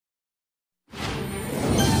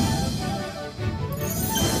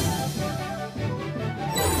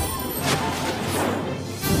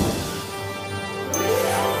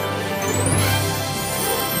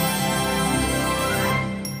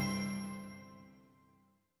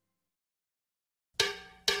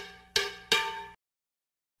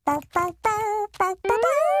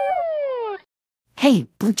Hey,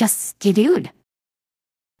 Blue just skidooed.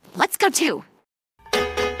 Let's go too.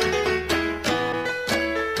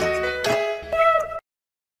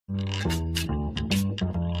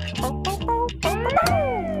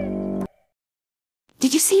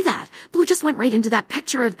 Did you see that? Blue just went right into that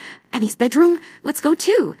picture of Annie's bedroom. Let's go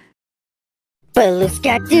too. Blue's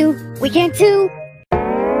got to, we can too.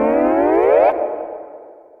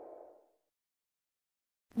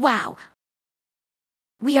 Wow.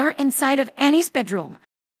 We are inside of Annie's bedroom.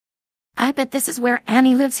 I bet this is where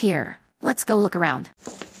Annie lives here. Let's go look around.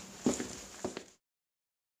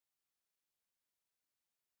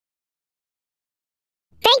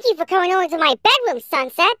 Thank you for coming over to my bedroom,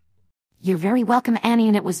 Sunset. You're very welcome, Annie,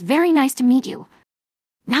 and it was very nice to meet you.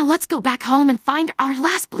 Now let's go back home and find our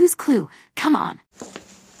last Blue's clue. Come on.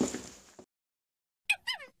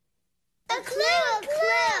 A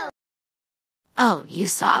clue! Oh, you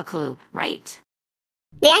saw a clue, right?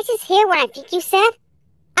 Did I just hear what I think you said?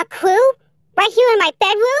 A clue? Right here in my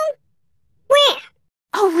bedroom? Where?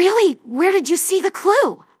 Oh, really? Where did you see the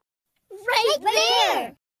clue? Right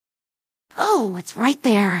there! Oh, It's right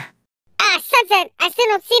there. Sunset, I still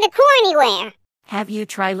don't see the clue anywhere. Have you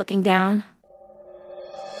tried looking down?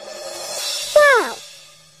 Whoa!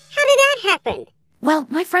 How did that happen? Well,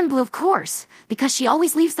 my friend Blue, of course, because she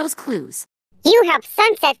always leaves those clues. You helped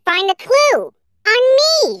Sunset find the clue.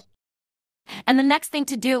 On me. And the next thing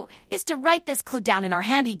to do is to write this clue down in our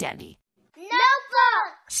handy-dandy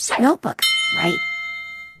notebook, right?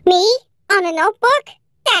 Me? On a notebook?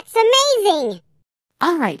 That's amazing.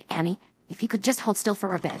 All right, Annie, if you could just hold still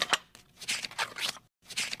for a bit.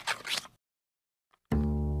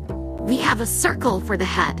 We have a circle for the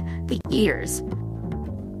head, the ears,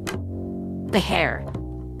 the hair,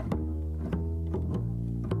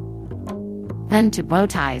 then to bow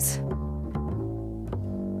ties,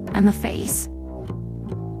 and the face.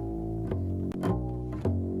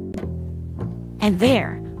 And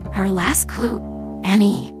there, our last clue,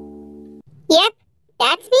 Annie. Yep,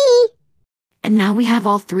 that's me. And now we have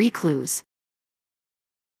all 3 clues.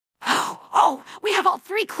 Oh, we have all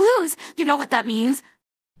 3 clues! You know what that means?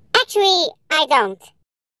 Actually, I don't.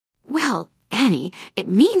 Well, Annie, it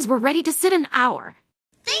means we're ready to sit an hour.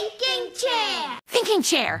 Thinking chair! Thinking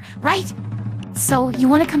chair, right? So, you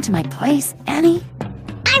want to come to my place, Annie?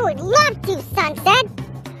 I would love to, Sunset.